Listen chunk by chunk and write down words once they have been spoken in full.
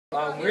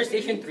We're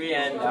station 3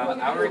 and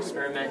our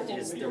experiment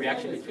is the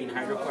reaction between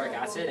hydrochloric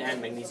acid and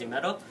magnesium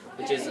metal,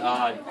 which is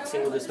a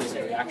single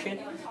displacement reaction.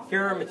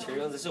 Here are our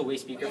materials. This is a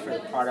waste beaker for the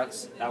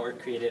products that were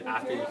created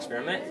after the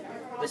experiment.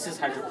 This is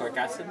hydrochloric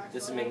acid,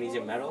 this is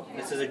magnesium metal,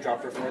 this is a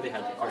dropper for the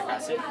hydrochloric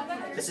acid,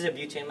 this is a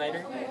butane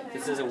lighter,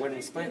 this is a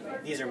wooden splint,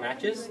 these are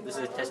matches, this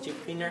is a test tube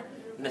cleaner,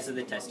 and this is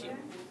the test tube.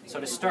 So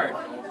to start,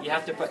 you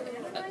have to put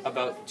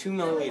about 2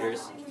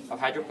 milliliters of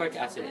hydrochloric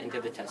acid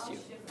into the test tube,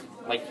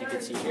 like you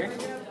can see here.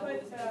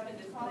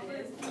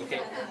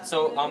 Okay,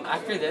 so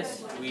after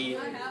this,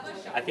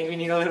 I think we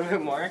need a little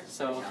bit more,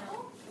 so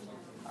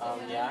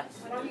yeah.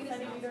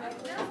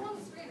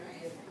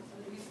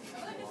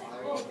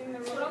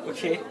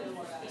 Okay,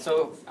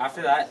 so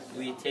after that,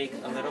 we take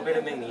a little bit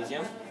of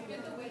magnesium.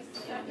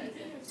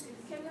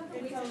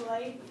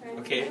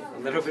 Okay, a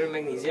little bit of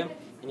magnesium,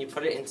 and you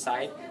put it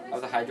inside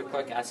of the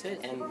hydrochloric acid,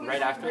 and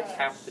right after,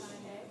 cap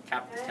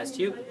the test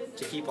tube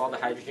to keep all the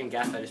hydrogen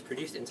gas that is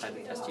produced inside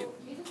the test tube.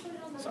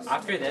 So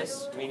after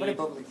this, we need, if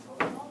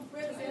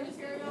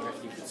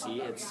you can see,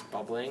 it's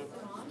bubbling.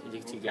 You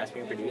can see gas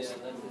being produced.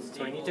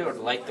 So we need to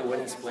light the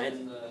wooden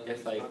splint.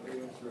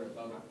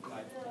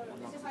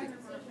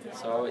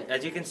 So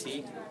as you can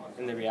see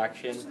in the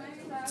reaction,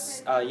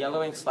 it's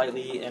yellowing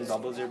slightly and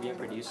bubbles are being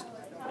produced,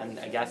 and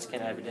a gas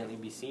can evidently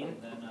be seen.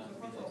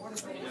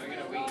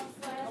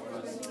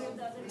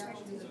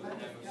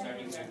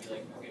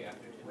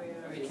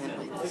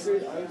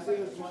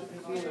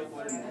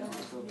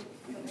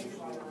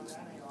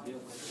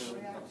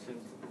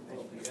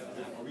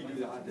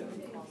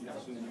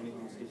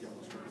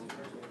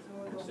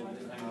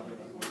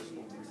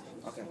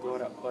 Okay, blow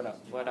it up, blow it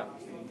up, blow it up,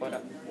 blow it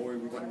up. Or are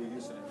we going to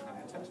reuse it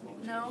in test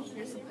mode? No,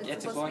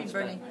 it's supposed to be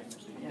burning.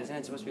 Isn't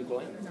it supposed to be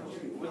glowing? No.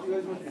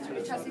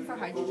 We're testing for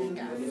hydrogen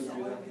gas.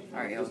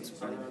 Alright, it's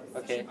burning.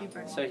 Okay,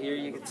 so here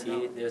you can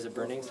see there's a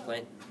burning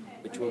splint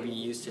which will be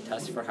used to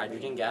test for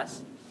hydrogen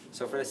gas.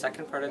 So for the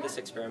second part of this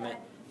experiment,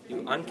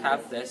 you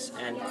uncap this,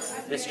 and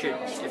this should,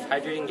 if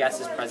hydrogen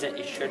gas is present,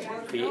 it should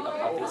create a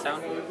popping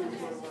sound.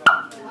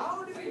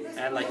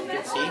 And like you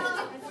can see,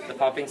 the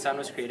popping sound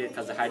was created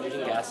because of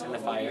hydrogen gas in the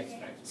fire.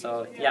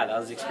 So yeah, that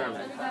was the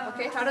experiment.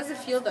 Okay, how does it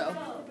feel though?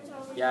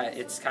 Yeah,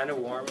 it's kind of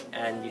warm,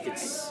 and you could,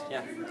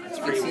 yeah, it's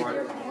pretty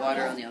warm.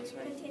 Water on the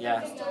outside.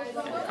 Yeah,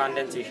 and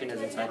condensation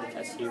is inside the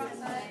test tube.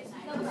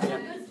 Yeah.